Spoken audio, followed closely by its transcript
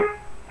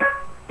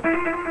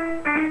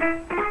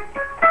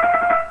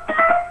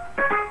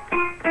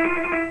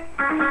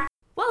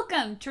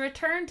Welcome to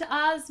Return to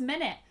Oz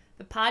Minute,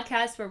 the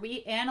podcast where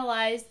we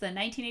analyze the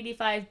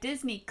 1985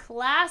 Disney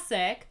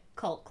classic,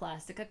 cult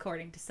classic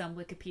according to some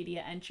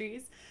Wikipedia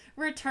entries,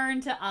 Return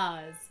to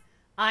Oz.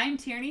 I'm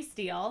Tierney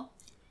Steele.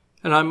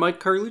 And I'm Mike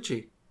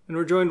Carlucci. And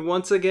we're joined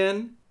once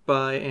again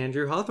by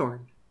Andrew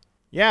Hawthorne.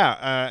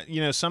 Yeah,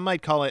 some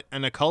might call it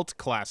an occult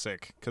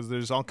classic because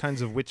there's all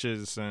kinds of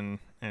witches and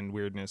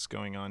weirdness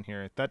going on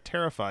here. That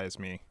terrifies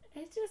me.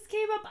 It just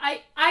came up.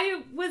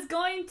 I was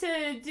going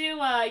to do,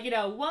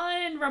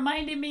 one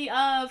reminding me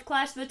of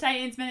Clash of the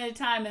Titans Minute at a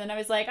Time, and then I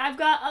was like, I've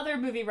got other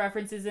movie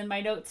references in my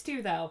notes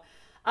too, though.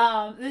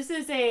 This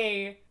is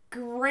a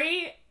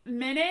great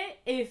minute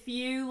if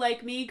you,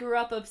 like me, grew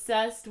up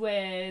obsessed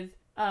with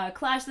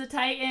Clash of the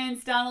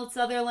Titans, Donald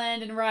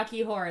Sutherland, and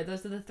Rocky Horror.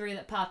 Those are the three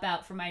that pop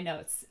out from my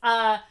notes.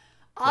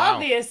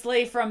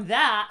 Obviously, from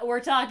that,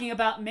 we're talking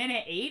about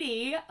minute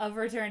 80 of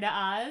Return to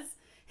Oz.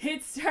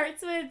 It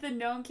starts with the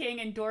Gnome King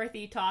and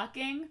Dorothy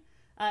talking.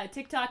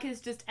 TikTok has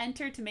just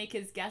entered to make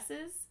his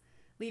guesses,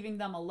 leaving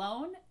them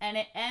alone. And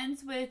it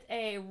ends with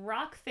a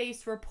rock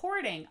face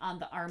reporting on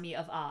the Army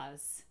of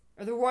Oz.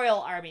 Or the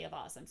Royal Army of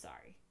Oz, I'm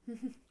sorry.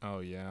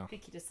 Oh, yeah. I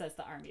think he just says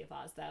the Army of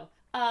Oz, though.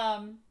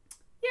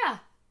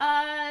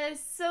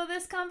 So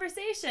this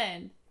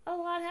conversation, a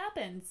lot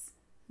happens.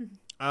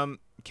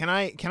 Can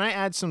I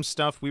add some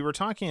stuff? We were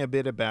talking a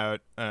bit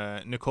about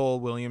Nicole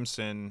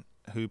Williamson,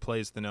 who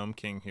plays the Gnome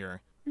King here.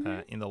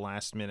 In the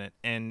last minute,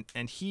 and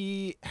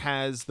he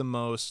has the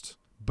most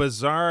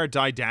bizarre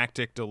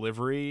didactic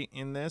delivery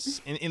in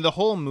this in the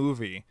whole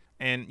movie,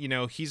 and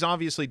he's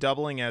obviously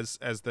doubling as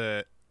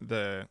the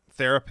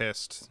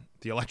therapist,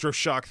 the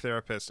electroshock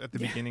therapist at the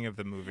beginning of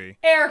the movie,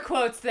 air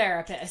quotes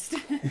therapist.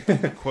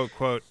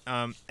 quote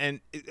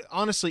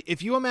honestly,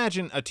 if you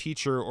imagine a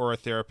teacher or a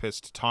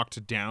therapist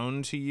talked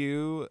down to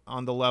you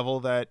on the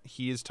level that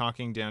he is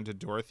talking down to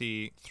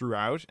Dorothy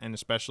throughout, and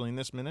especially in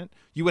this minute,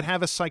 you would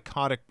have a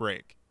psychotic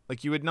break.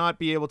 Like, you would not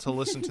be able to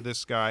listen to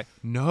this guy.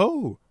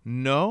 No,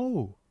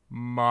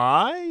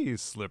 my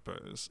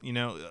slippers.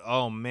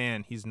 Oh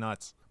man, he's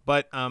nuts.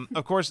 But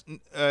of course,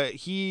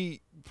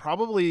 he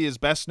probably is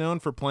best known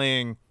for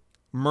playing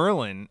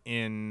Merlin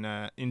in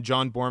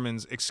John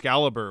Borman's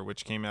Excalibur,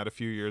 which came out a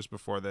few years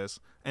before this,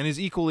 and is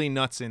equally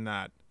nuts in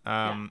that.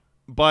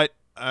 But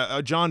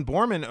John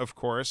Borman, of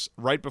course,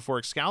 right before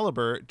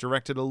Excalibur,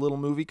 directed a little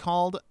movie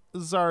called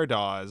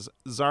Zardoz.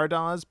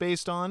 Zardoz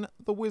based on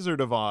The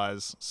Wizard of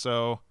Oz.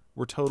 So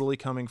we're totally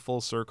coming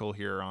full circle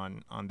here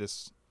on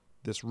this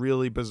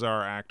really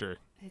bizarre actor.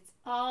 It's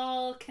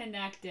all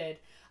connected.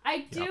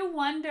 I do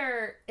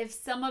wonder if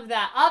some of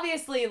that,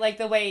 obviously, like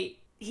the way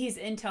he's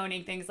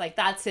intoning things, like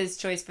that's his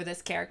choice for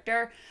this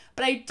character.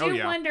 But I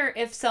do wonder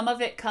if some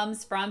of it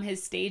comes from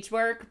his stage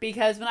work,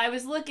 because when I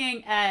was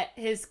looking at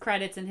his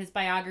credits and his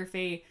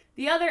biography,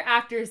 the other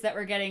actors that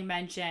were getting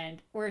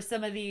mentioned were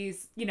some of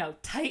these,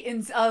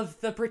 titans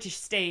of the British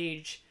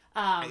stage.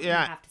 I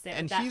have to say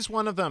and that. He's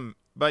one of them,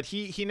 but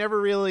he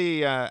never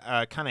really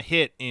kind of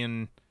hit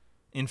in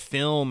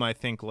film, I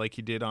think, like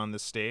he did on the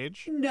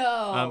stage.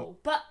 No,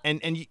 but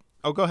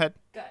go ahead.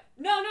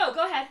 No,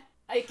 go ahead.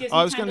 It gives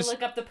me time to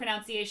look up the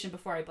pronunciation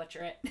before I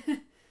butcher it.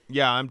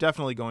 Yeah, I'm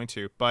definitely going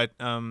to. But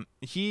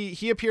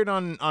he appeared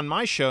on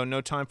my show,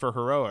 No Time for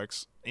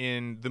Heroics,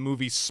 in the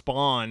movie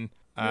Spawn,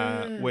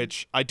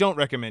 which I don't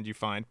recommend you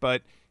find.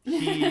 But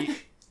he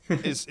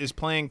is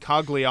playing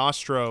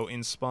Cagliostro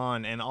in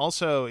Spawn, and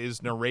also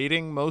is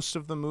narrating most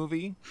of the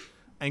movie,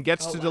 and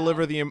gets to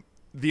deliver the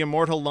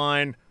immortal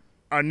line,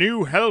 "A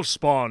new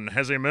hellspawn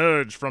has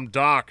emerged from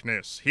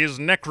darkness, his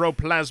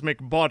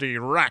necroplasmic body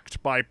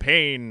racked by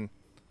pain."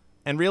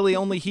 And really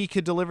only he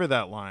could deliver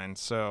that line,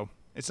 so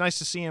it's nice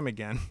to see him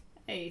again.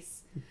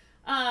 Nice.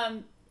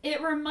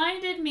 It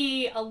reminded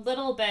me a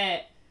little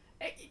bit,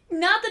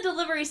 not the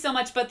delivery so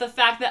much, but the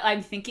fact that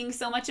I'm thinking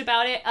so much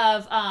about it,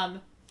 of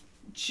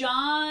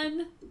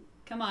John,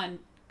 come on,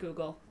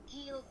 Google.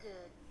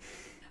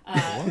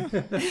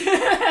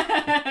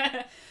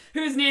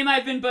 Whose name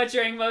I've been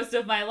butchering most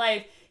of my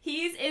life.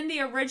 He's in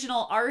the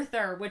original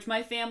Arthur, which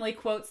my family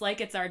quotes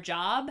like it's our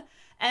job.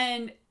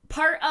 And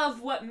part of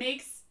what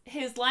makes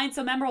his lines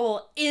so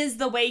memorable is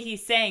the way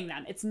he's saying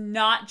them. It's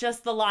not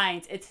just the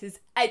lines. It's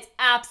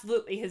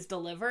absolutely his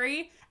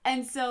delivery.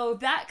 And so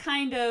that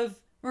kind of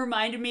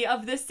reminded me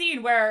of this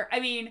scene where,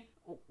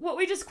 what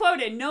we just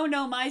quoted, no,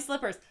 my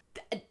slippers.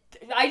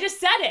 I just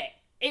said it.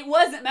 It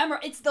wasn't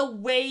memorable. It's the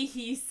way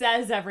he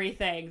says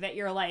everything that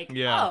you're like,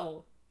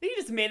 oh, you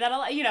just made that a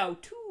lot,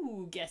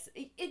 to guess.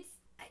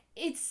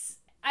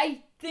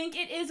 I think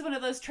it is one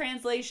of those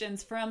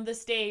translations from the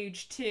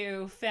stage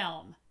to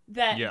film.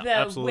 That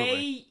absolutely.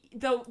 Way,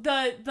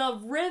 the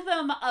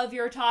rhythm of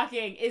your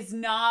talking is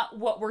not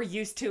what we're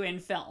used to in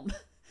film.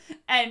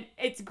 And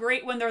it's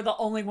great when they're the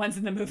only ones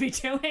in the movie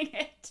doing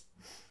it.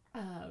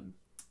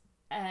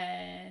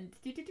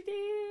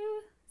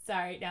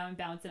 Sorry, now I'm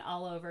bouncing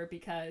all over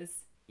because,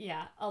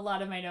 a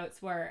lot of my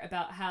notes were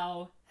about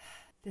how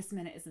This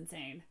minute is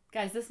insane.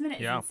 Guys, this minute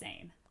is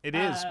insane. It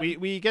is.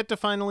 We get to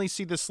finally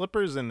see the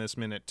slippers in this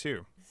minute,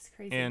 too. This is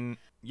crazy. And,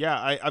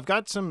 yeah, I've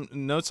got some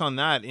notes on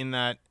that in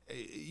that,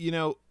 you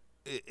know,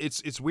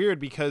 it's weird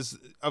because,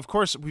 of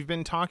course, we've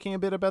been talking a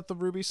bit about the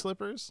ruby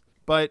slippers,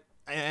 but,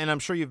 and I'm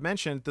sure you've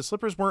mentioned, the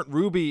slippers weren't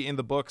ruby in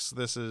the books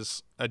this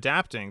is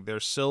adapting.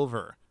 They're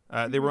silver.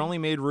 They were only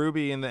made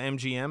ruby in the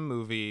MGM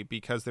movie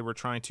because they were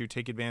trying to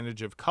take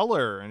advantage of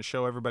color and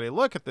show everybody,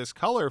 look at this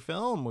color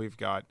film we've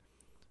got.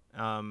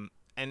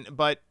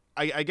 But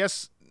I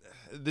guess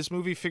this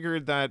movie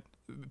figured that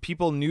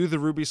people knew the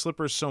ruby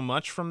slippers so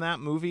much from that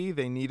movie,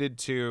 they needed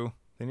to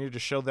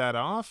show that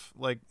off.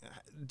 Like,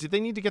 did they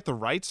need to get the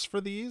rights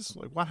for these?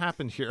 Like, what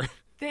happened here?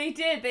 They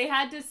did. They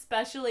had to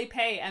specially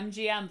pay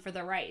MGM for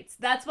the rights.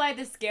 That's why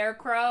the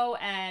Scarecrow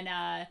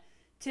and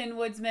Tin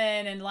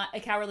Woodsman and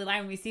Cowardly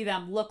Lion, when we see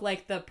them, look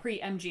like the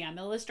pre-MGM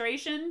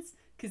illustrations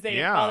because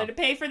they wanted to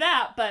pay for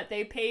that, but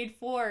they paid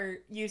for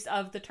use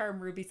of the term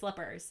ruby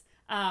slippers.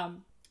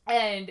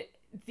 And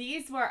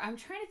these were, I'm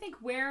trying to think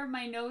where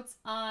my notes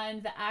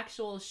on the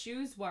actual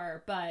shoes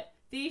were, but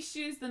these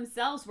shoes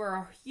themselves were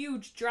a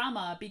huge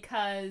drama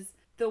because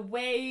the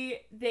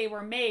way they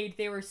were made,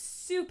 they were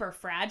super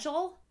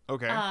fragile.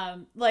 Okay.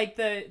 Like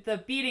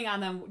the beating on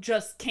them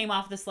just came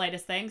off the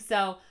slightest thing.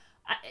 So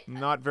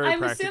not very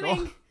practical. I'm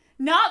assuming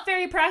not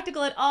very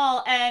practical at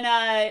all.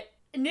 And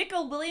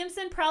Nico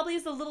Williamson probably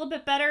is a little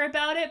bit better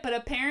about it, but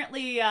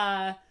apparently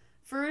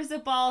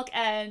Fairuza Balk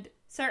and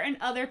certain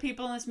other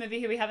people in this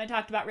movie who we haven't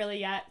talked about really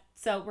yet,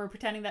 so we're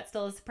pretending that's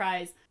still a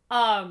surprise,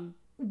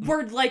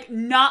 were like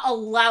not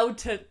allowed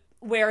to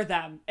wear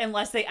them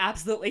unless they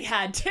absolutely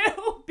had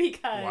to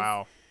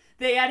because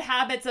they had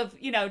habits of,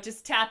 you know,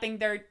 just tapping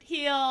their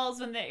heels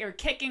when they were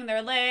kicking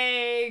their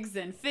legs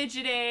and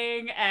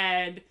fidgeting,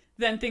 and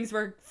then things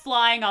were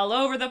flying all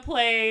over the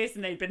place,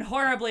 and they'd been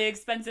horribly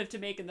expensive to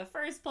make in the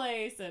first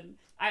place. And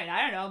I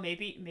don't know,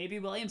 maybe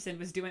Williamson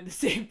was doing the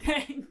same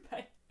thing,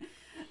 but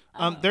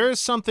there is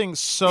something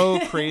so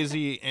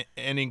crazy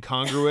and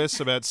incongruous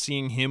about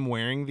seeing him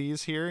wearing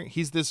these here.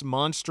 He's this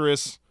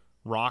monstrous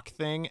rock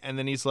thing, and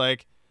then he's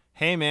like,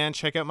 hey man,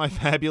 check out my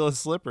fabulous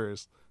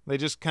slippers. They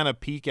just kind of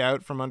peek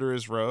out from under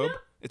his robe.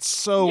 Yep. It's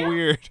so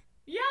weird.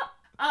 Yep.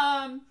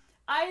 I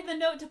had the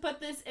note to put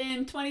this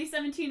in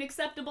 2017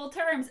 acceptable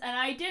terms, and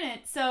I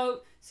didn't,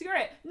 so screw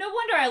it. No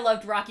wonder I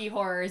loved Rocky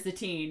Horror as a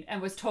teen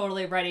and was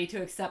totally ready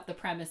to accept the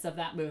premise of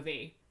that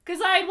movie.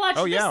 Because I had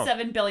watched this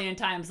 7 billion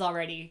times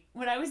already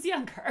when I was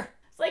younger.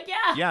 It's like,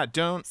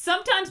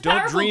 sometimes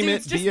powerful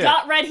dudes just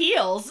got red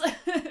heels.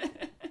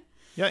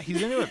 Yeah,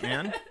 he's into it,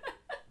 man.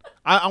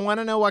 I want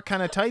to know what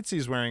kind of tights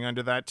he's wearing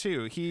under that,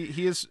 too.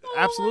 He is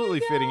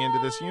absolutely fitting into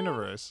this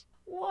universe.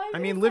 I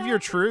mean, live your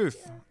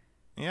truth.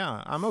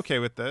 Yeah, I'm okay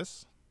with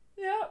this.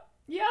 Yep.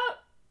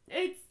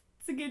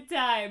 It's a good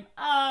time.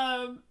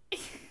 I'm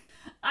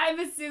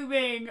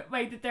assuming,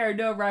 that there are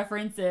no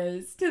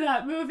references to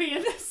that movie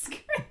in the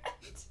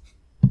script.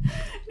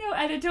 No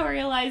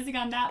editorializing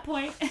on that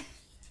point.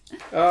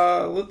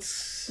 Let's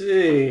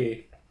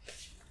see.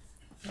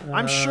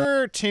 I'm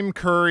sure Tim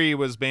Curry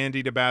was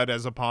bandied about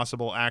as a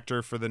possible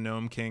actor for the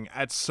Gnome King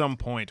at some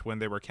point when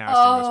they were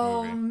casting this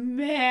movie. Oh,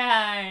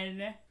 man.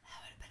 That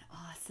would have been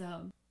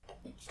awesome.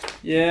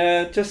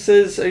 Yeah, it just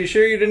says, are you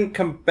sure you didn't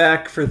come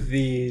back for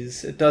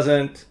these? It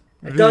doesn't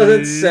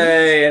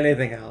say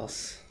anything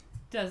else.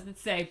 Doesn't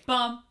say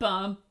bum,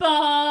 bum,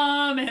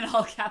 bum in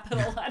all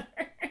capital letters.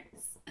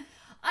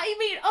 I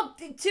mean,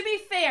 to be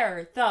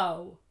fair,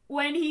 though,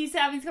 when he's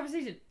having this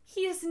conversation,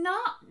 he is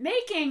not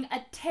making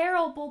a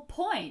terrible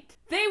point.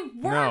 They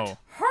weren't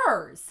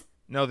hers.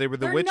 No, they were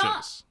the witches.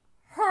 Not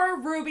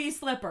her ruby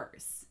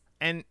slippers.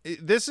 And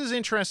this is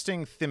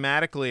interesting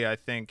thematically, I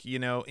think. You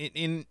know,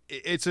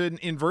 it's an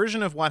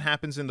inversion of what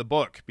happens in the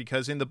book,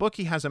 because in the book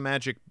he has a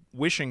magic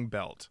wishing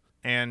belt.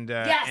 And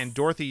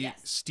Dorothy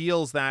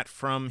steals that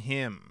from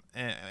him.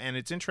 And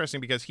it's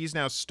interesting because he's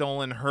now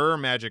stolen her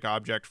magic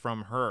object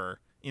from her,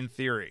 in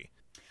theory.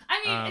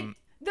 I mean,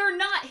 they're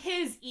not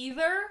his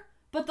either,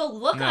 but the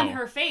look on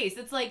her face,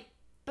 it's like,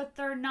 but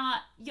they're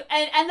not.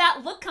 And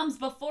that look comes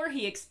before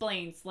he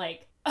explains,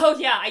 like, oh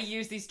yeah, I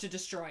use these to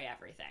destroy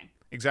everything.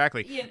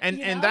 Exactly.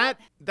 And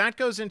that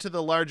goes into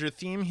the larger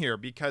theme here,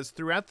 because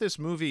throughout this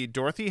movie,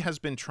 Dorothy has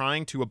been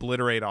trying to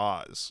obliterate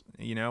Oz.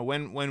 You know,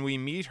 when we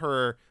meet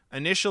her,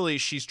 initially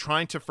she's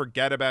trying to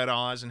forget about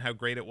Oz and how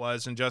great it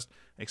was and just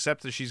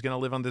accept that she's going to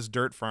live on this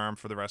dirt farm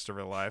for the rest of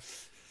her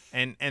life.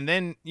 And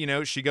then, you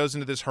know, she goes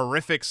into this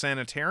horrific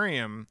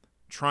sanitarium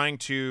trying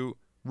to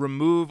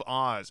remove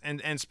Oz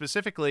and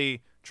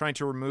specifically trying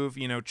to remove,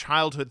 you know,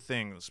 childhood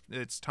things.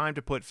 It's time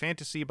to put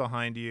fantasy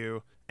behind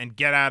you and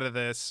get out of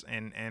this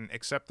and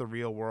accept the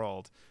real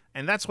world.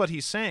 And that's what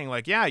he's saying.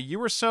 Like, yeah, you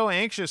were so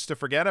anxious to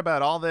forget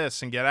about all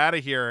this and get out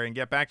of here and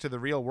get back to the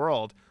real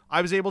world.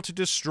 I was able to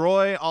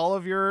destroy all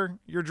of your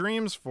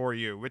dreams for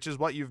you, which is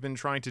what you've been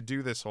trying to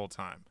do this whole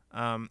time.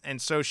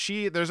 And so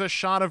there's a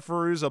shot of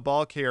Fairuza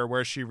Balk here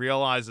where she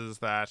realizes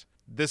that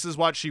this is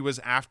what she was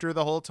after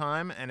the whole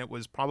time, and it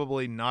was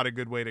probably not a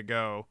good way to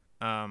go.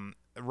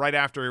 Right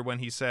after when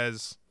he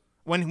says,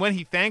 when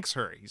he thanks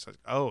her, he's like,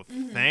 "Oh,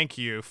 thank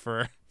you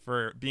for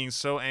being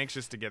so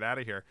anxious to get out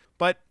of here."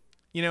 But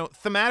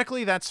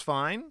thematically, that's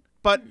fine.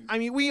 But I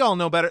mean, we all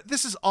know better.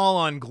 This is all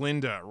on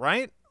Glinda,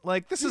 right?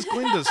 Like, this is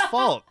Glinda's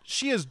fault.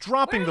 She is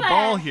dropping the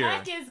ball here.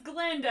 Where the heck is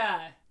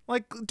Glinda?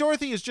 Like,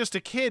 Dorothy is just a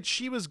kid.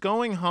 She was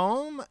going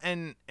home,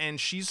 and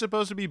she's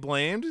supposed to be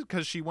blamed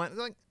because she went.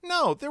 Like,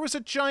 no, there was a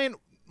giant,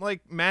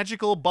 like,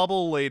 magical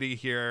bubble lady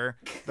here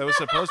that was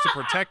supposed to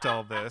protect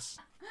all this.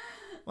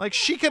 Like,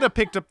 she could have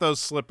picked up those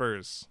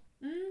slippers.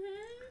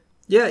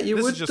 Yeah,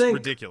 This is just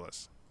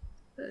ridiculous.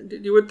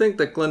 You would think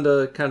that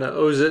Glinda kind of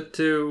owes it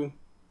to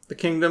the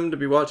kingdom to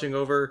be watching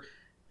over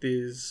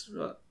these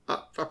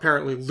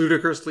apparently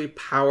ludicrously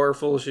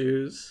powerful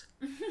shoes.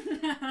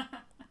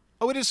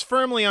 Oh, it is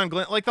firmly on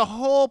Glinda. Like, the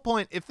whole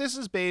point, if this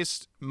is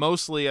based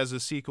mostly as a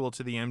sequel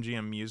to the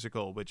MGM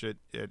musical, which it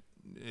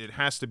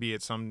has to be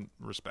at some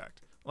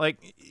respect,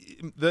 like,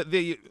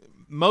 the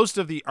most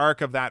of the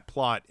arc of that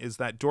plot is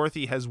that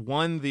Dorothy has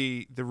won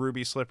the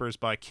ruby slippers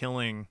by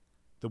killing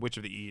the Witch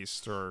of the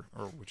East, or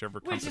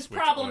whichever. Which is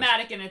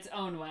problematic in its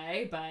own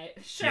way,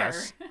 but sure.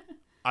 Yes.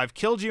 I've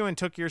killed you and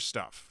took your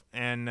stuff.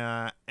 And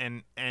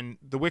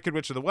the Wicked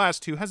Witch of the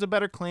West, who has a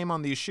better claim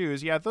on these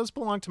shoes, yeah, those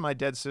belong to my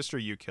dead sister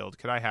you killed.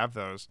 Could I have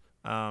those?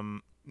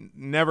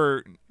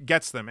 Never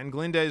gets them. And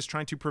Glinda is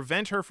trying to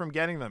prevent her from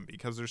getting them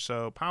because they're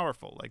so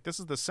powerful. Like, this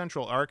is the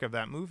central arc of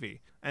that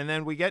movie. And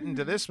then we get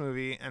into this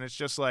movie, and it's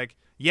just like,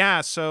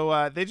 yeah,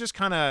 so they just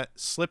kind of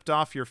slipped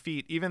off your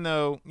feet, even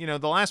though, the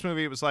last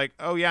movie, it was like,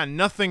 oh, yeah,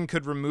 nothing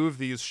could remove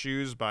these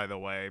shoes, by the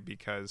way,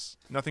 because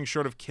nothing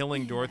short of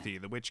killing Dorothy.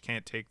 The witch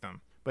can't take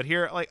them. But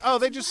here, like, oh,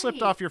 they just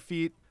slipped off your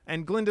feet,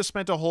 and Glinda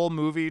spent a whole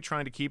movie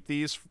trying to keep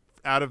these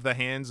out of the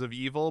hands of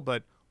evil,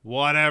 but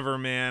whatever,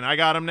 man. I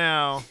got them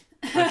now.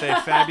 Aren't they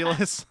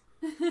fabulous?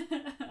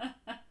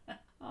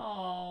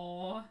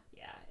 Oh,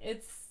 yeah,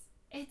 it's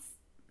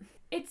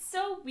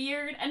so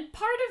weird, and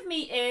part of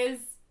me is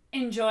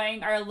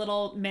enjoying our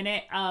little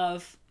minute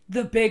of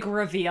the big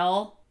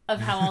reveal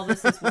of how all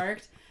this has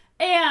worked,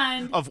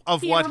 and of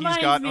what he's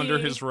got under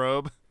his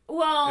robe.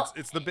 Well,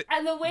 it's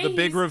the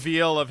big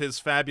reveal of his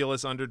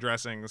fabulous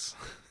underdressings.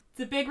 It's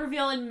a big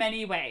reveal in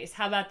many ways.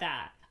 How about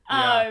that?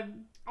 Yeah.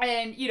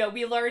 And,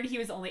 we learned he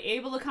was only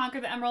able to conquer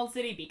the Emerald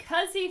City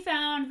because he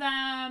found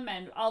them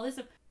and all this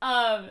stuff.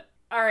 All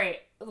right.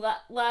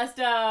 Last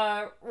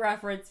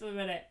reference for a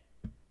minute.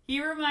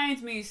 He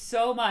reminds me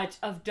so much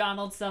of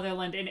Donald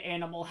Sutherland in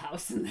Animal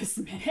House in this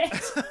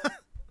minute.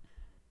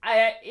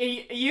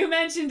 You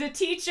mentioned a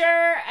teacher,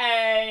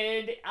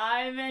 and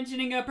I'm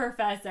mentioning a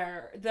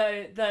professor.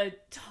 The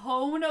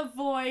tone of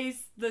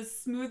voice, the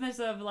smoothness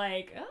of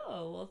like,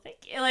 oh, well, thank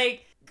you.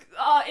 Like,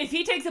 if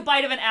he takes a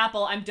bite of an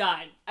apple, I'm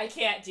done. I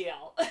can't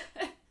deal.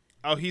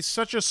 Oh, he's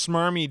such a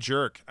smarmy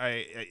jerk.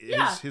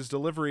 His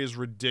delivery is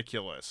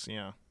ridiculous.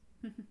 Yeah.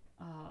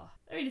 Oh,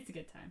 I mean, it's a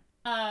good time.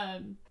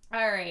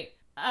 All right.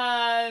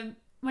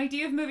 Mike, do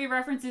you have movie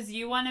references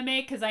you want to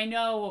make? Because I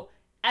know,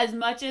 as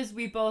much as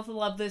we both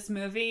love this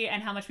movie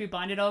and how much we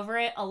bonded over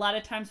it, a lot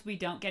of times we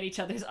don't get each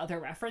other's other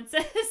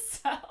references.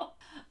 So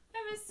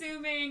I'm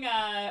assuming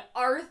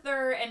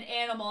Arthur and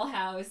Animal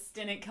House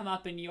didn't come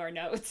up in your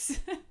notes.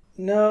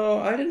 No,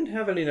 I didn't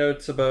have any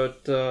notes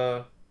about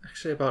other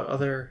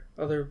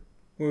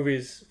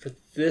movies for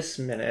this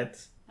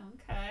minute.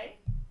 Okay.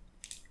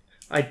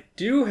 I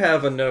do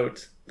have a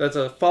note that's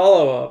a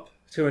follow-up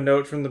to a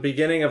note from the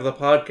beginning of the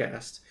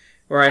podcast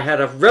where I had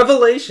a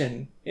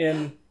revelation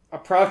in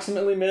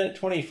approximately minute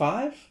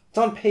 25. It's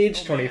on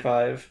page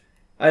 25.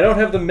 I don't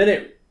have the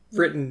minute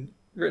written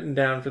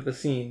down for the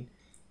scene.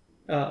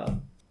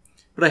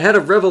 But I had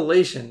a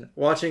revelation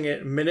watching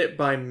it minute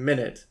by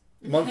minute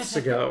months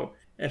ago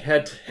and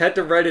had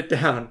to write it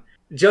down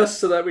just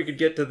so that we could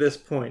get to this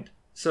point.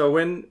 So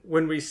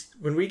when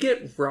we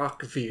get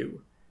Rock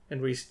View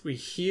and we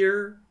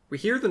hear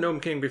the Gnome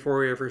King before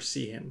we ever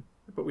see him,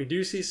 but we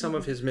do see some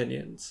of his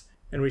minions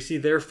and we see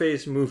their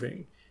face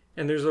moving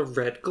and there's a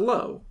red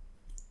glow,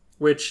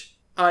 which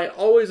I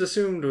always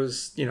assumed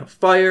was,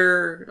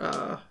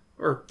 fire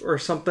or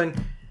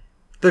something.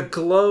 The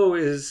glow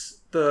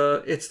is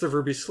it's the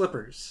ruby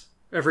slippers.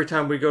 Every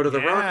time we go to the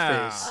rock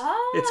face,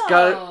 it's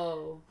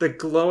got the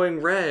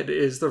glowing red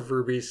is the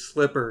ruby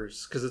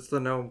slippers because it's the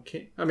Gnome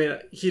King. I mean,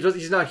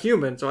 he's not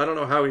human, so I don't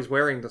know how he's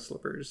wearing the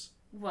slippers.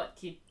 What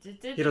he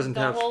doesn't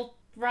have the whole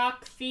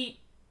rock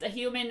feet, the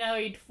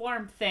humanoid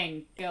form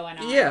thing going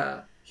on.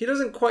 Yeah, he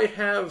doesn't quite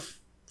have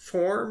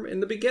form in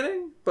the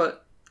beginning,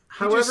 but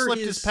however he just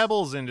slipped his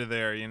pebbles into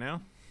there, Yeah.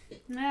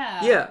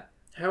 Yeah.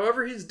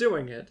 However he's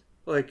doing it,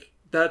 like,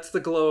 that's the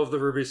glow of the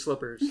ruby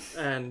slippers,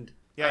 and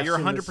yeah, you're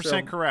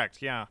 100%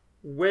 correct. Yeah,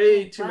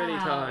 way too many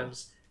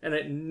times, and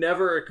it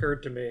never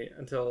occurred to me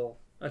until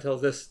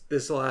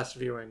this last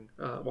viewing,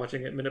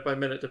 watching it minute by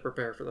minute to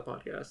prepare for the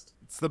podcast.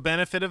 It's the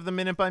benefit of the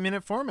minute by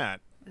minute format.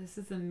 This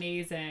is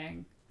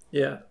amazing.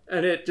 Yeah,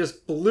 and it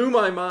just blew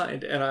my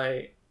mind, and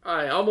I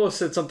almost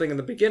said something in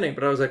the beginning,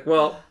 but I was like,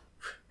 well,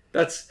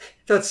 that's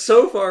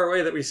so far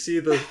away that we see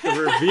the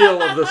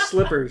reveal of the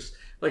slippers.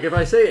 Like, if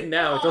I say it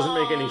now, it doesn't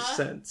make any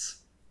sense.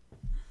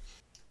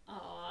 Oh,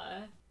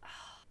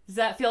 Does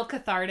that feel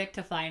cathartic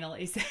to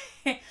finally say?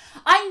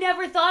 I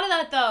never thought of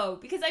that though,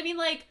 because I mean,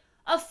 like,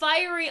 a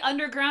fiery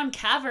underground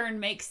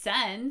cavern makes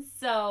sense.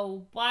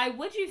 So why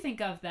would you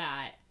think of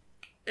that?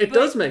 It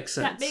does make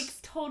sense. That makes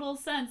total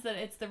sense that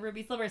it's the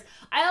ruby slivers.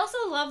 I also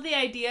love the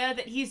idea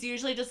that he's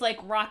usually just like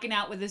rocking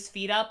out with his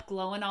feet up,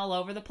 glowing all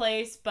over the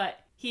place, but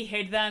he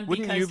hid them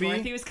because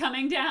Dorothy was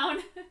coming down.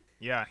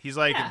 Yeah, he's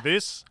like,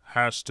 this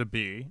has to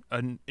be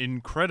an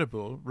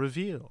incredible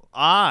reveal.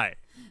 I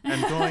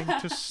am going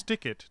to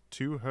stick it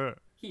to her.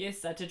 He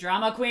is such a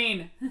drama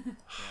queen.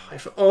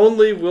 If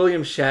only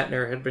William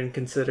Shatner had been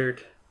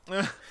considered.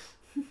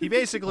 He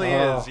basically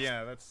is.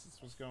 Yeah, that's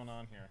what's going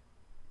on here.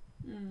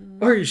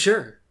 Are you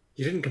sure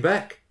you didn't come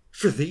back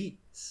for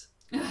these?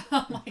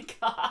 Oh my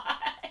god.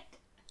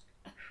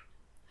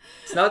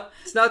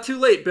 It's not too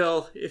late,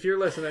 Bill, if you're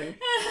listening.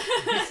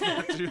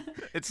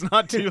 It's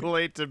not too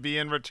late to be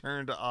in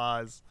Return to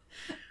Oz.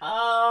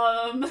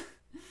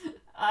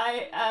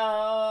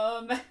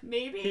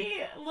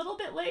 Maybe a little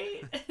bit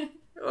late.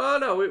 Oh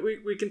no,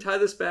 we can tie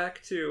this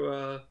back to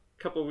a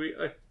couple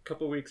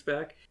weeks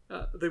back.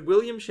 The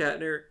William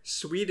Shatner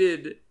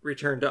sweeted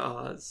Return to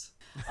Oz.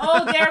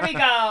 Oh, there we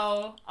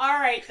go. All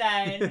right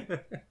then.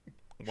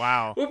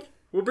 Wow.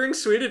 We'll bring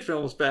sweeted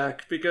films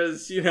back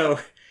because, you know,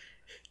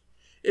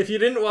 if you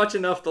didn't watch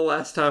enough the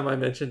last time I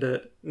mentioned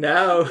it,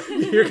 now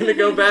you're going to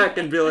go back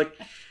and be like,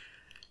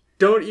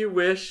 don't you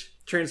wish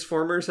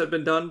Transformers had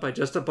been done by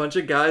just a bunch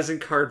of guys in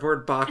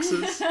cardboard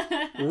boxes?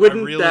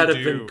 Wouldn't really that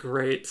have been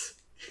great?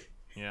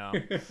 Yeah.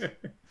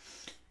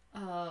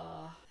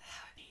 Oh,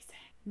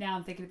 amazing. Now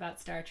I'm thinking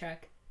about Star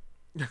Trek.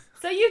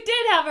 So you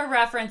did have a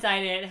reference I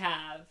didn't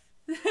have.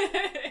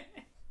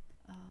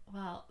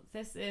 Well,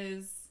 this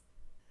is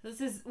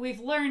we've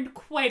learned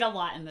quite a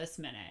lot in this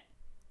minute.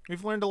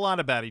 We've learned a lot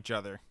about each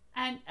other.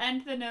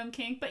 And the Gnome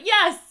King. But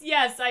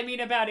yes, I mean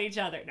about each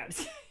other. No, I'm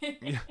just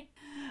kidding.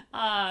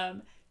 Yeah.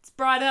 It's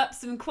brought up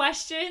some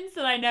questions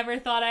that I never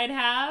thought I'd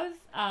have.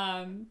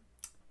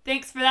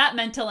 Thanks for that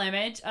mental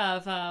image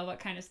of what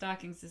kind of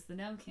stockings is the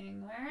Gnome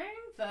King wearing.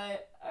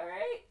 But all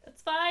right,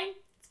 that's fine.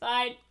 It's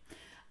fine.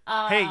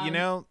 Hey, you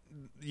know,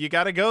 you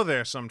got to go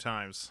there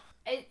sometimes.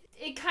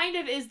 It kind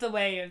of is the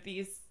way of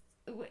these.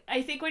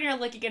 I think when you're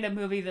looking at a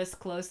movie this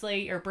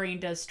closely, your brain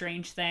does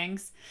strange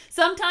things.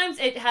 Sometimes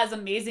it has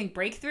amazing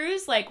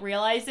breakthroughs, like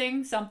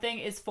realizing something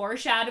is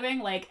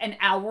foreshadowing like an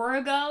hour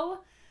ago.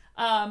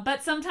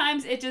 But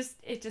sometimes it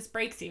just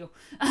breaks you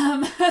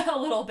a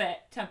little bit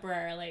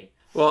temporarily.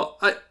 Well,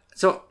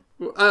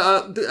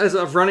 as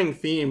a running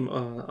theme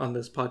on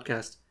this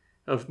podcast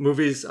of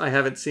movies I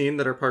haven't seen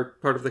that are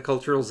part of the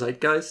cultural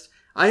zeitgeist,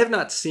 I have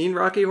not seen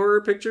Rocky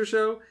Horror Picture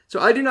Show, so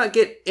I do not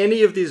get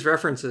any of these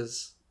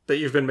references that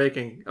you've been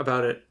making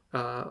about it.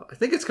 I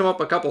think it's come up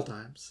a couple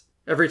times.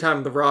 Every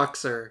time the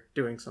Rocks are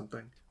doing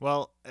something.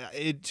 Well,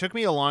 it took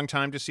me a long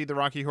time to see the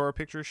Rocky Horror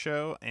Picture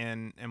Show,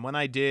 and when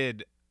I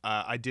did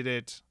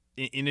it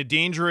in a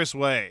dangerous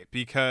way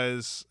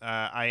because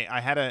I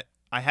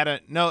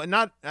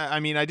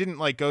didn't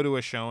like go to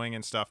a showing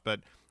and stuff,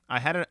 but I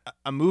had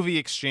a movie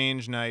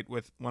exchange night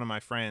with one of my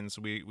friends.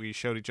 We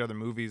showed each other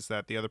movies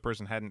that the other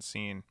person hadn't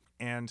seen,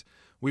 and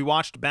we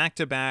watched back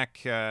to back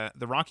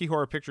the Rocky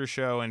Horror Picture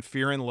Show and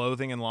Fear and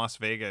Loathing in Las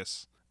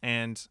Vegas.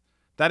 And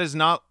that is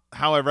not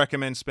how I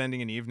recommend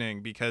spending an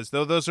evening, because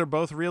though those are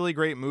both really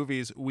great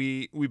movies,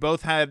 we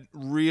both had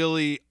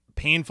really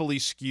painfully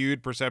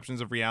skewed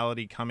perceptions of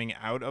reality coming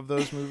out of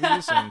those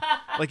movies, and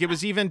like it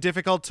was even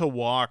difficult to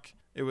walk.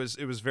 It was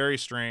very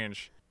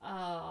strange.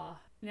 Oh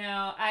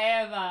no, I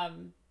have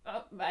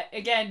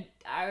again,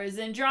 I was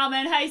in drama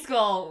in high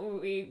school.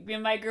 Me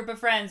and my group of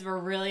friends were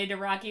really into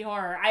Rocky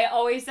Horror. I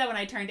always said when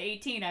I turned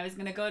 18 I was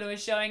going to go to a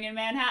showing in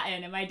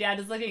Manhattan, and my dad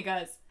was looking and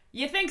goes,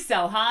 "You think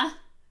so, huh?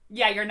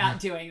 Yeah, you're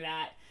not doing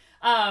that."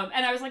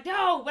 And I was like,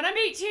 "No, when I'm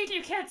 18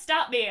 you can't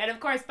stop me." And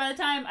of course, by the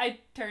time I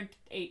turned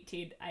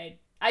 18,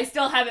 I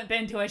still haven't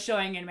been to a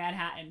showing in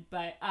Manhattan,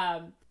 but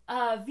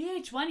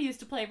VH1 used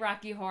to play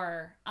Rocky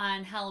Horror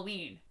on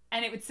Halloween,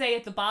 and it would say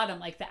at the bottom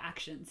like the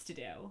actions to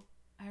do.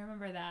 I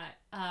remember that.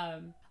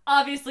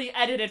 Obviously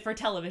edited for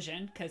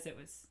television because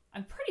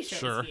I'm pretty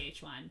sure it was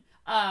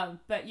VH1.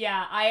 But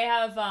yeah, I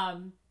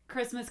have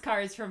Christmas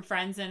cards from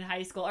friends in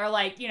high school, or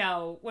like, you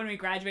know, when we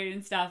graduated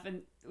and stuff,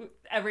 and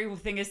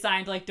everything is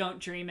signed like "Don't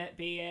Dream It,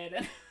 Be It,"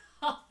 and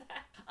all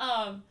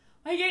that.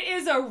 Like, it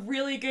is a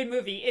really good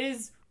movie. It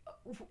is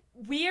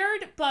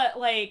weird, but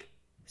like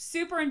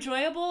super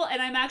enjoyable,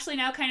 and I'm actually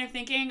now kind of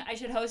thinking I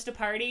should host a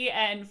party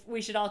and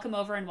we should all come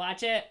over and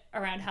watch it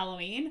around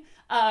Halloween.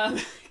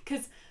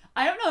 Because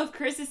I don't know if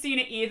Chris has seen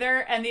it either,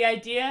 and the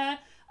idea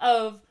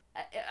of,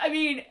 I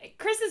mean,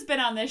 Chris has been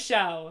on this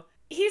show.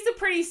 He's a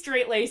pretty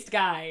straight-laced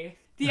guy.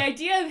 The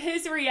idea of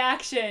his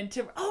reaction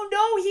to, oh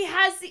no,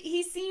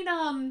 he's seen,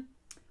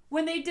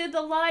 when they did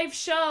the live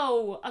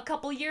show a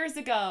couple years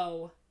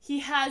ago, he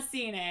has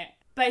seen it,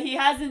 but he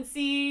hasn't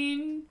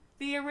seen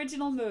the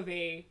original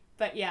movie.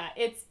 But yeah,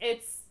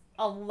 it's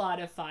a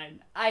lot of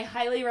fun. I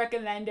highly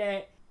recommend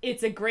it.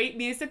 It's a great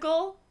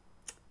musical.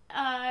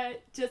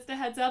 just a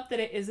heads up that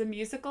it is a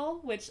musical,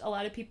 which a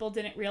lot of people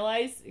didn't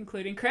realize,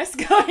 including Chris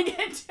going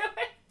into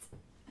it.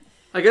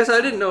 I guess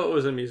I didn't know it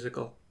was a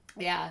musical.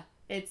 Yeah,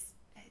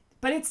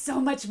 but it's so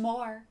much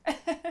more.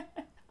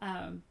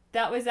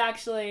 That was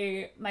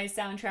actually my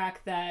soundtrack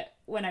that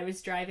when I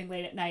was driving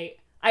late at night,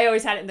 I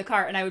always had it in the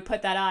car and I would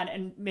put that on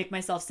and make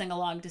myself sing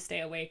along to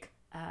stay awake.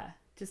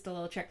 Just a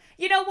little trick.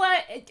 You know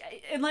what?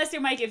 Unless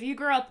you're Mike, if you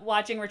grew up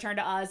watching Return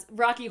to Oz,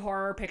 Rocky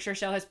Horror Picture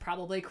Show has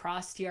probably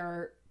crossed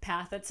your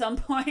path at some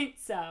point.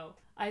 So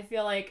I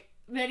feel like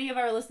many of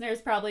our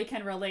listeners probably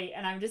can relate.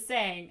 And I'm just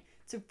saying,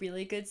 it's a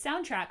really good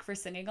soundtrack for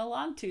singing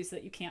along to so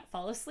that you can't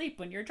fall asleep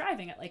when you're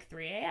driving at like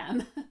 3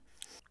 a.m.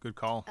 Good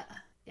call.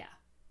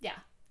 Yeah,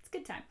 it's a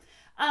good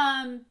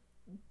time.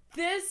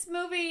 This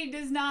movie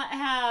does not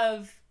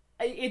have,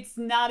 it's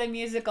not a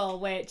musical,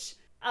 which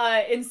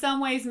in some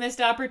ways missed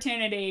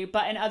opportunity,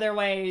 but in other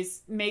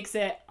ways makes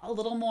it a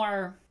little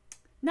more,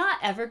 not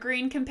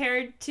evergreen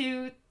compared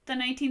to the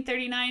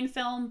 1939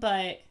 film,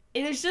 but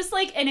there's just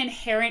like an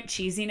inherent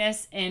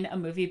cheesiness in a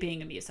movie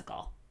being a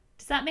musical.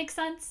 Does that make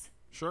sense?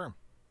 Sure.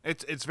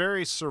 It's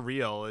very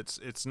surreal.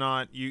 It's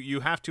not,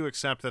 you have to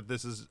accept that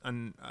this is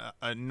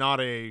not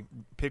a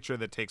picture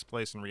that takes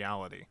place in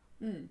reality.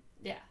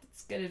 Yeah,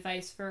 it's good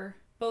advice for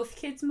both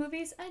kids'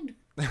 movies and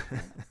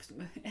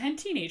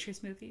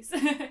teenagers' movies.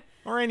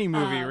 Or any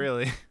movie,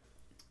 really.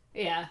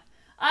 Yeah.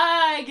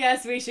 I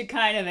guess we should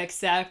kind of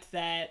accept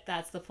that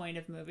that's the point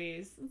of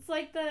movies. It's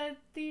like the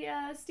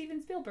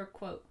Steven Spielberg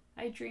quote,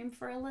 "I dream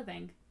for a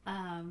living."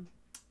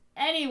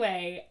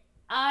 Anyway,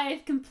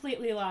 I've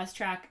completely lost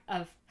track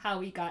of how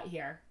we got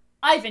here.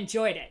 I've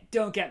enjoyed it,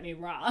 don't get me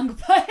wrong,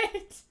 but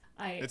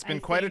it's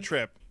been quite a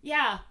trip.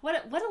 Yeah, what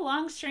a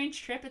long,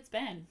 strange trip it's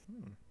been.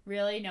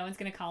 Really? No one's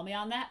going to call me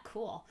on that?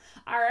 Cool.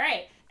 All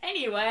right.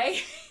 Anyway,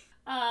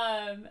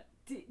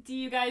 do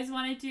you guys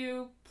want to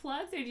do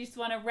plugs, or do you just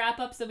want to wrap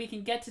up so we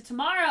can get to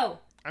tomorrow?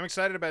 I'm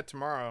excited about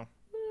tomorrow.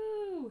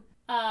 Woo!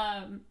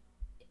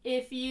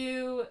 If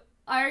you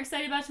are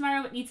excited about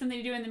tomorrow but need something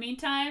to do in the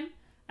meantime,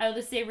 I will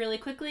just say really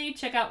quickly,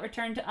 check out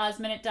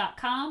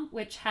returntoozminute.com,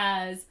 which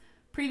has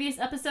previous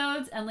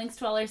episodes and links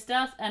to all our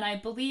stuff. And I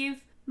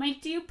believe,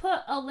 Mike, do you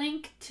put a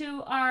link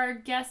to our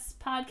guest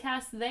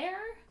podcast there?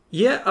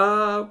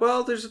 Yeah,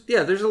 well, there's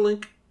a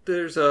link.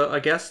 There's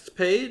a guests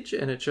page,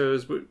 and it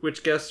shows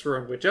which guests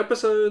were on which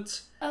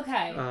episodes.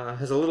 Okay.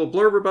 Has a little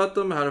blurb about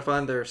them, how to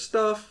find their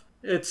stuff.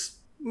 It's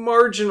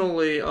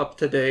marginally up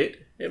to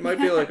date. It might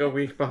be like a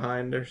week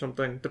behind or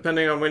something,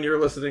 depending on when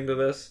you're listening to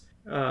this.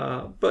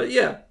 But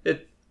yeah,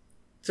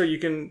 so you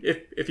can,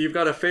 if you've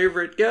got a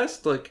favorite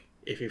guest, like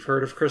if you've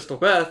heard of Crystal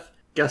Beth,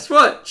 guess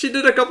what? She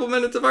did a couple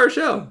minutes of our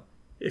show.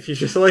 If you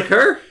just like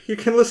her, you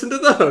can listen to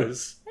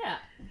those. Yeah.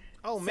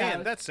 Oh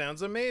man, that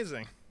sounds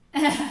amazing.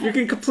 You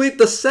can complete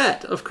the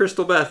set of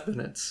Crystal Beth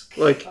minutes.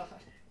 Like,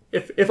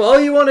 if all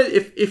you wanted,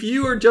 if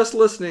you are just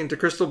listening to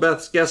Crystal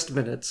Beth's guest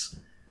minutes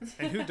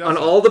And who on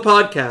all the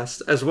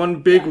podcasts as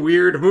one big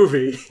weird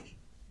movie,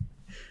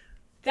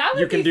 that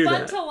you would can be do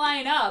fun that. to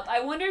line up.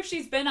 I wonder if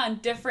she's been on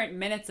different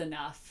minutes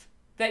enough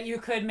that you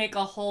could make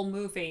a whole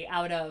movie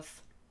out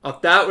of. Oh,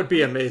 that would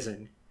be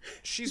amazing.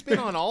 She's been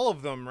on all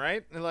of them,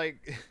 right?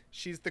 Like,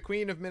 she's the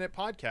queen of minute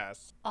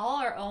podcasts.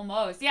 All or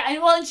almost. Yeah,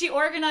 and she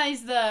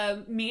organized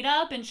the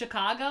meetup in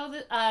Chicago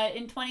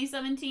in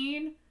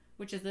 2017,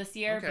 which is this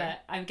year, Okay. but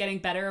I'm getting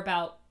better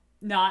about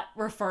not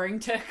referring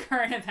to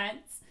current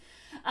events.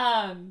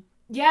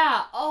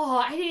 Yeah,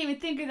 I didn't even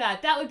think of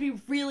that. That would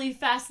be really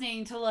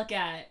fascinating to look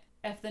at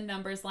if the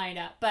numbers line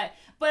up. But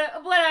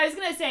what I was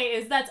going to say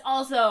is that's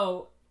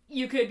also,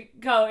 you could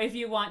go if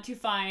you want to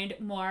find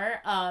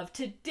more of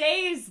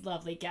today's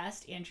lovely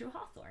guest, Andrew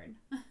Hawthorne.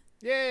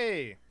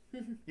 Yay!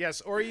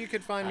 Yes, or you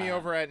could find me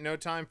over at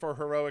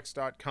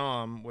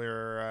notimeforheroics.com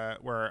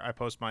where I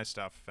post my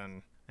stuff,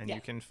 and Yeah.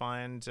 you can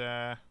find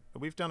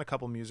we've done a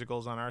couple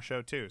musicals on our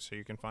show too, so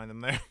you can find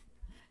them there.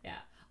 Yeah.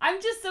 I'm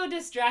just so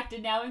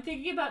distracted now. I'm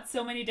thinking about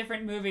so many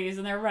different movies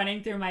and they're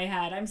running through my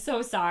head. I'm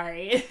so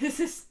sorry.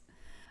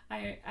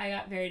 I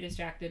got very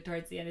distracted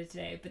towards the end of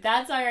today, but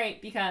that's all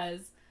right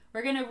because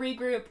we're going to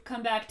regroup,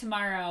 come back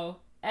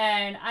tomorrow,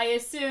 and I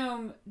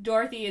assume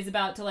Dorothy is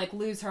about to like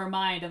lose her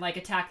mind and like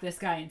attack this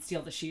guy and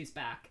steal the shoes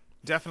back.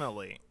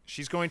 Definitely.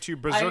 She's going to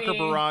berserker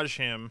barrage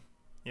him.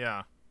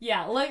 Yeah.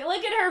 Yeah, look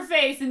at her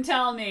face and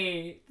tell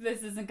me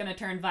this isn't going to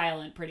turn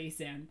violent pretty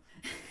soon.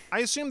 I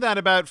assume that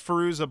about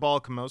Fairuza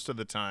Balk most of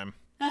the time.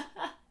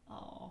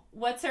 Oh,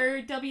 what's her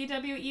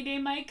WWE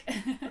name, Mike?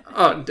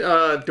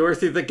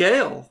 Dorothy the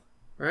Gale,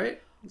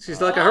 right?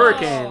 She's like a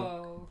hurricane.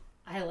 Oh,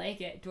 I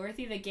like it.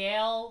 Dorothy the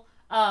Gale,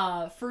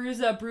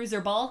 Fairuza Bruiser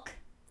Bulk.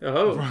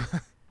 Oh.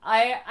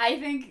 I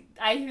think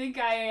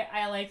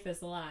I like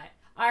this a lot.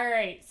 All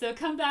right, so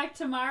come back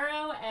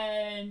tomorrow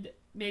and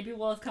maybe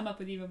we'll have come up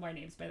with even more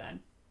names by then.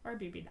 Or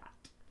maybe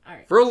not. All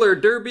right. Roller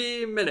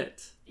Derby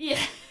Minute. Yeah.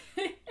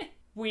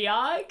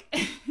 Weog.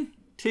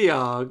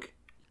 Tiog.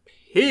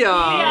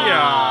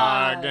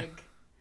 Heog. Heog.